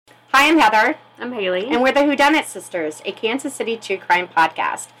Hi, I'm Heather. I'm Haley. And we're the Dunnit Sisters, a Kansas City true crime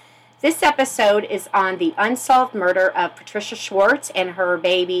podcast. This episode is on the unsolved murder of Patricia Schwartz and her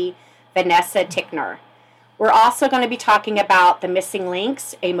baby, Vanessa Tickner. We're also going to be talking about the Missing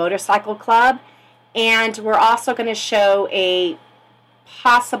Links, a motorcycle club, and we're also going to show a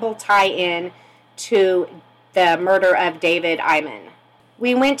possible tie-in to the murder of David Eyman.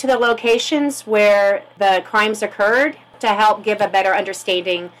 We went to the locations where the crimes occurred to help give a better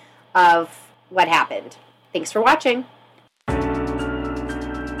understanding of what happened. Thanks for watching.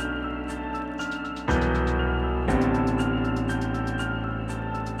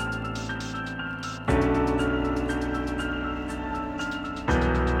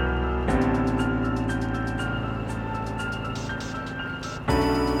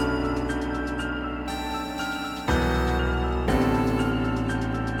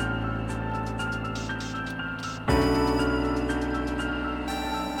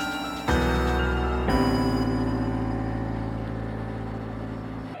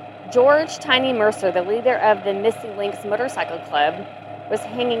 George Tiny Mercer, the leader of the Missing Links Motorcycle Club, was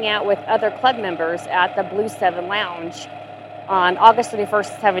hanging out with other club members at the Blue 7 Lounge on August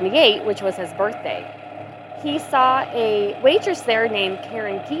 31st, 78, which was his birthday. He saw a waitress there named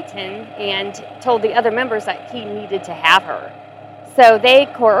Karen Keaton and told the other members that he needed to have her. So they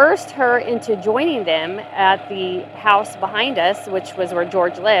coerced her into joining them at the house behind us, which was where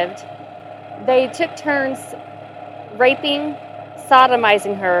George lived. They took turns raping,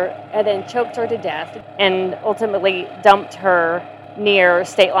 sodomizing her, and then choked her to death, and ultimately dumped her near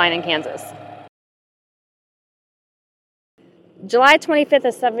state line in Kansas. July 25th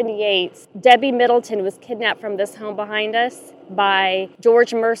of 78, Debbie Middleton was kidnapped from this home behind us by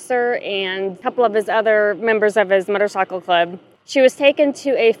George Mercer and a couple of his other members of his motorcycle club. She was taken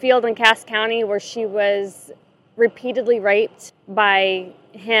to a field in Cass County where she was repeatedly raped by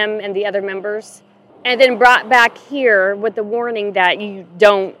him and the other members, and then brought back here with the warning that you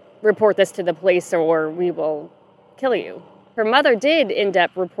don't report this to the police or we will kill you. Her mother did end up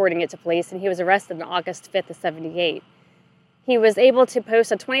reporting it to police, and he was arrested on August 5th of 78. He was able to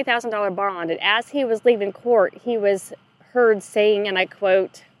post a $20,000 bond, and as he was leaving court, he was heard saying, and I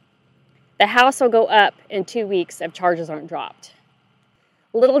quote, "The house will go up in 2 weeks if charges aren't dropped."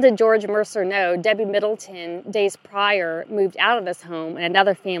 Little did George Mercer know, Debbie Middleton, days prior, moved out of this home, and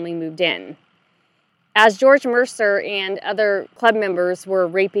another family moved in. As George Mercer and other club members were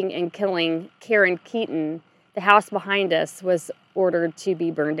raping and killing Karen Keaton, the house behind us was ordered to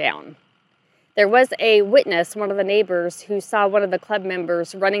be burned down. There was a witness, one of the neighbors, who saw one of the club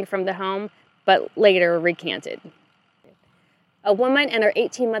members running from the home, but later recanted. A woman and her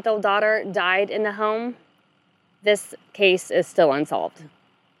 18-month-old daughter died in the home. This case is still unsolved.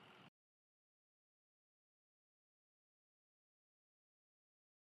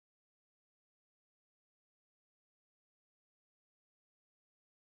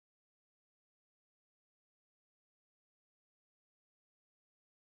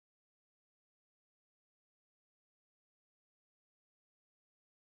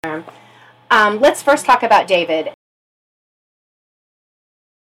 Let's first talk about David.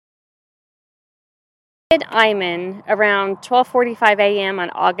 David Eyman, around 12:45 a.m. on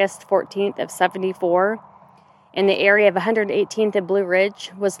August 14th of 74, in the area of 118th and Blue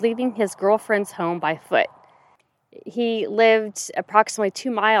Ridge, was leaving his girlfriend's home by foot. He lived approximately 2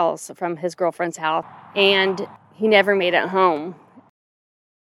 miles from his girlfriend's house, and he never made it home.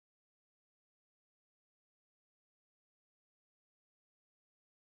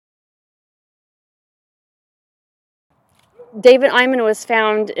 David Eyman was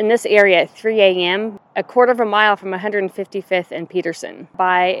found in this area at 3 a.m., a quarter of a mile from 155th and Peterson,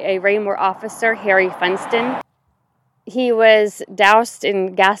 by a Raymore officer, Harry Funston. He was doused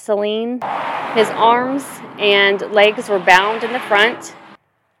in gasoline. His arms and legs were bound in the front.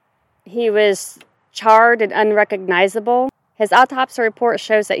 He was charred and unrecognizable. His autopsy report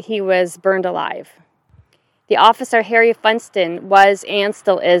shows that he was burned alive. The officer, Harry Funston, was and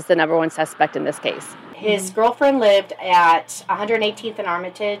still is the number one suspect in this case. His girlfriend lived at 118th and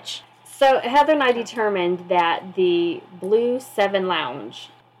Armitage. So Heather and I determined that the Blue 7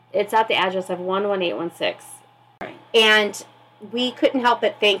 Lounge, it's at the address of 11816. And we couldn't help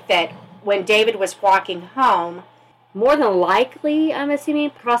but think that when David was walking home, more than likely, I'm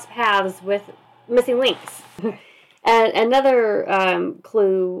assuming, crossed paths with Missing Links. And another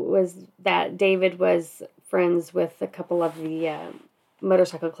clue was that David was friends with a couple of the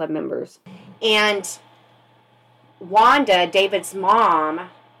motorcycle club members. And Wanda, David's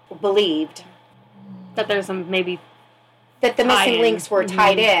mom, believed that there's some maybe that the missing links were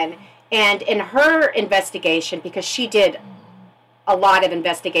tied in. And in her investigation, because she did a lot of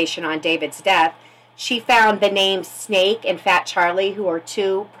investigation on David's death, she found the names Snake and Fat Charlie, who are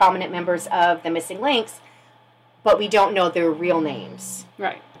two prominent members of the Missing Links, but we don't know their real names.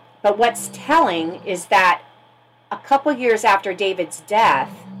 Right. But what's telling is that a couple years after David's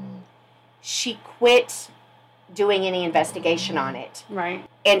death, she quit doing any investigation on it. Right.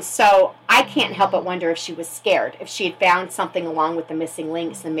 And so I can't help but wonder if she was scared. If she had found something along with the Missing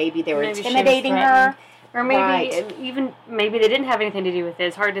Links and maybe they were intimidating her. Or maybe even maybe they didn't have anything to do with it.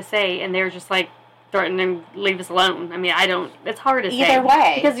 It's hard to say. And they were just like threatening to leave us alone. I mean, it's hard to say. Either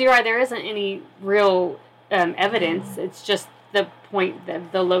way. Because you're right, there isn't any real evidence. It's just the point,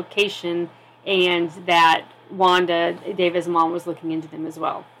 the location, and that Wanda, David's mom, was looking into them as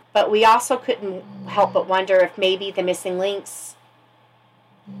well. But we also couldn't help but wonder if maybe the Missing Links,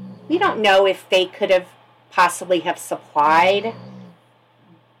 we don't know if they could have possibly have supplied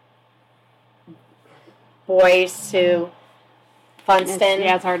boys to Funston.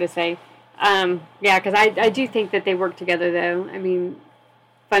 Yeah, it's hard to say. Because I do think that they worked together, though. I mean,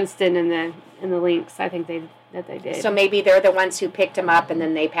 Funston and the Links, I think they did. So maybe they're the ones who picked him up and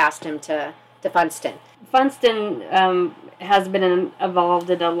then they passed him to Funston. Funston has been involved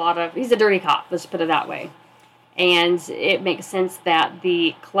in a lot of... He's a dirty cop, let's put it that way. And it makes sense that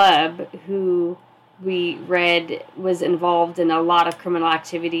the club, who we read was involved in a lot of criminal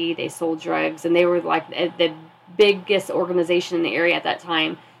activity. They sold drugs, and they were like the biggest organization in the area at that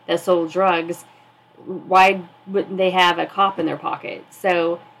time that sold drugs. Why wouldn't they have a cop in their pocket?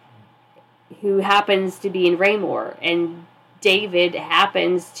 So, who happens to be in Raymore, and David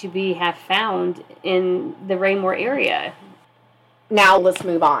happens to have found in the Raymore area. Now let's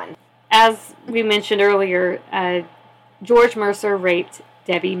move on. As we mentioned earlier, George Mercer raped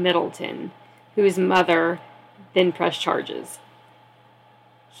Debbie Middleton, whose mother then pressed charges.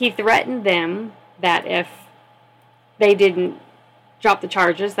 He threatened them that if they didn't drop the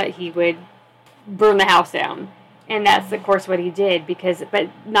charges, that he would burn the house down. And that's, of course, what he did, but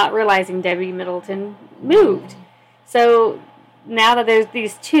not realizing Debbie Middleton moved. So now that there's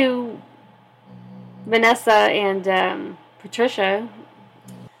these two, Vanessa and Patricia.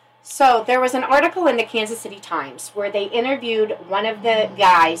 So there was an article in the Kansas City Times where they interviewed one of the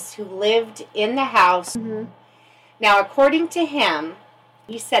guys who lived in the house. Mm-hmm. Now, according to him,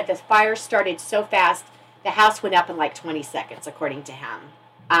 he said the fire started so fast, the house went up in like 20 seconds, according to him.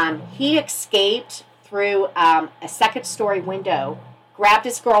 He escaped through a second-story window, grabbed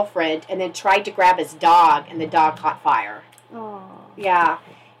his girlfriend, and then tried to grab his dog, and the dog caught fire. Oh. Yeah.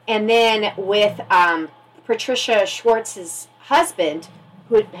 And then with Patricia Schwartz's husband,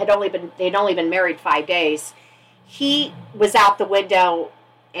 who they'd only been married 5 days, he was out the window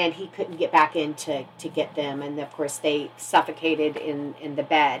and he couldn't get back in to get them. And of course they suffocated in the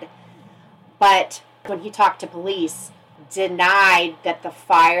bed. But when he talked to police, denied that the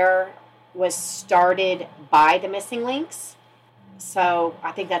fire was started by the Missing Links. So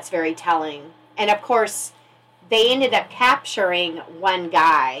I think that's very telling. And of course, they ended up capturing one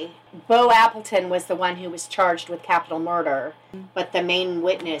guy. Bo Appleton was the one who was charged with capital murder, but the main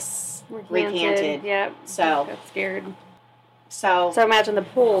witness recanted. Yep. So got scared. So imagine the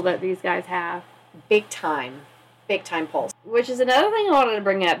pull that these guys have. Big time pulls. Which is another thing I wanted to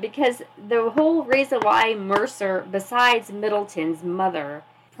bring up, because the whole reason why Mercer, besides Middleton's mother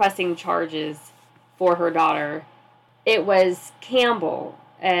pressing charges for her daughter, it was Campbell,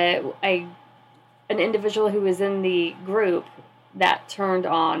 an individual who was in the group that turned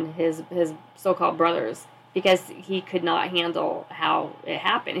on his so-called brothers, because he could not handle how it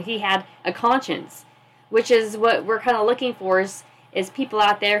happened. He had a conscience, which is what we're kind of looking for, is people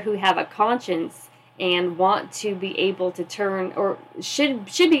out there who have a conscience and want to be able to turn, or should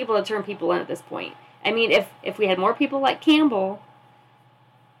be able to turn people in at this point. I mean, if we had more people like Campbell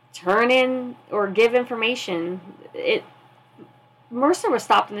turn in or give information, Mercer was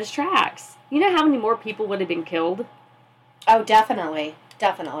stopped in his tracks. You know how many more people would have been killed? Oh, definitely.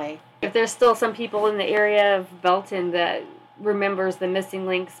 If there's still some people in the area of Belton that remembers the Missing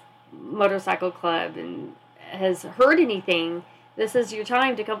Links motorcycle club and has heard anything, this is your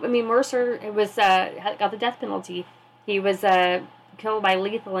time to come. I mean, Mercer got the death penalty. He was killed by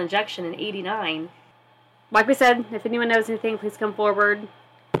lethal injection in '89. Like we said, if anyone knows anything, please come forward,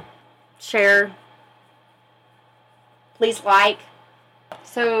 share. Please like.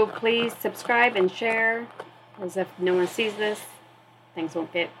 So please subscribe and share, as if no one sees this, things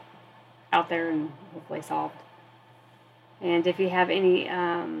won't get out there and hopefully solved. And if you have any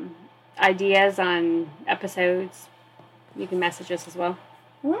ideas on episodes, you can message us as well.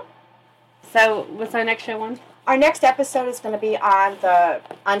 Mm-hmm. So what's our next show on? Our next episode is going to be on the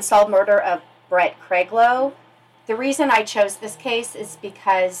unsolved murder of Brett Craiglow. The reason I chose this case is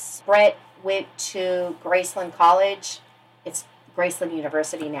because Brett went to Graceland College. It's Graceland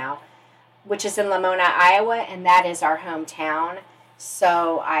University now, which is in Lamona, Iowa, and that is our hometown.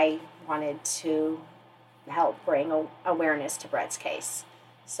 So I wanted to help bring awareness to Brett's case.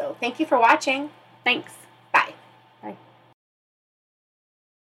 So thank you for watching. Thanks. Bye.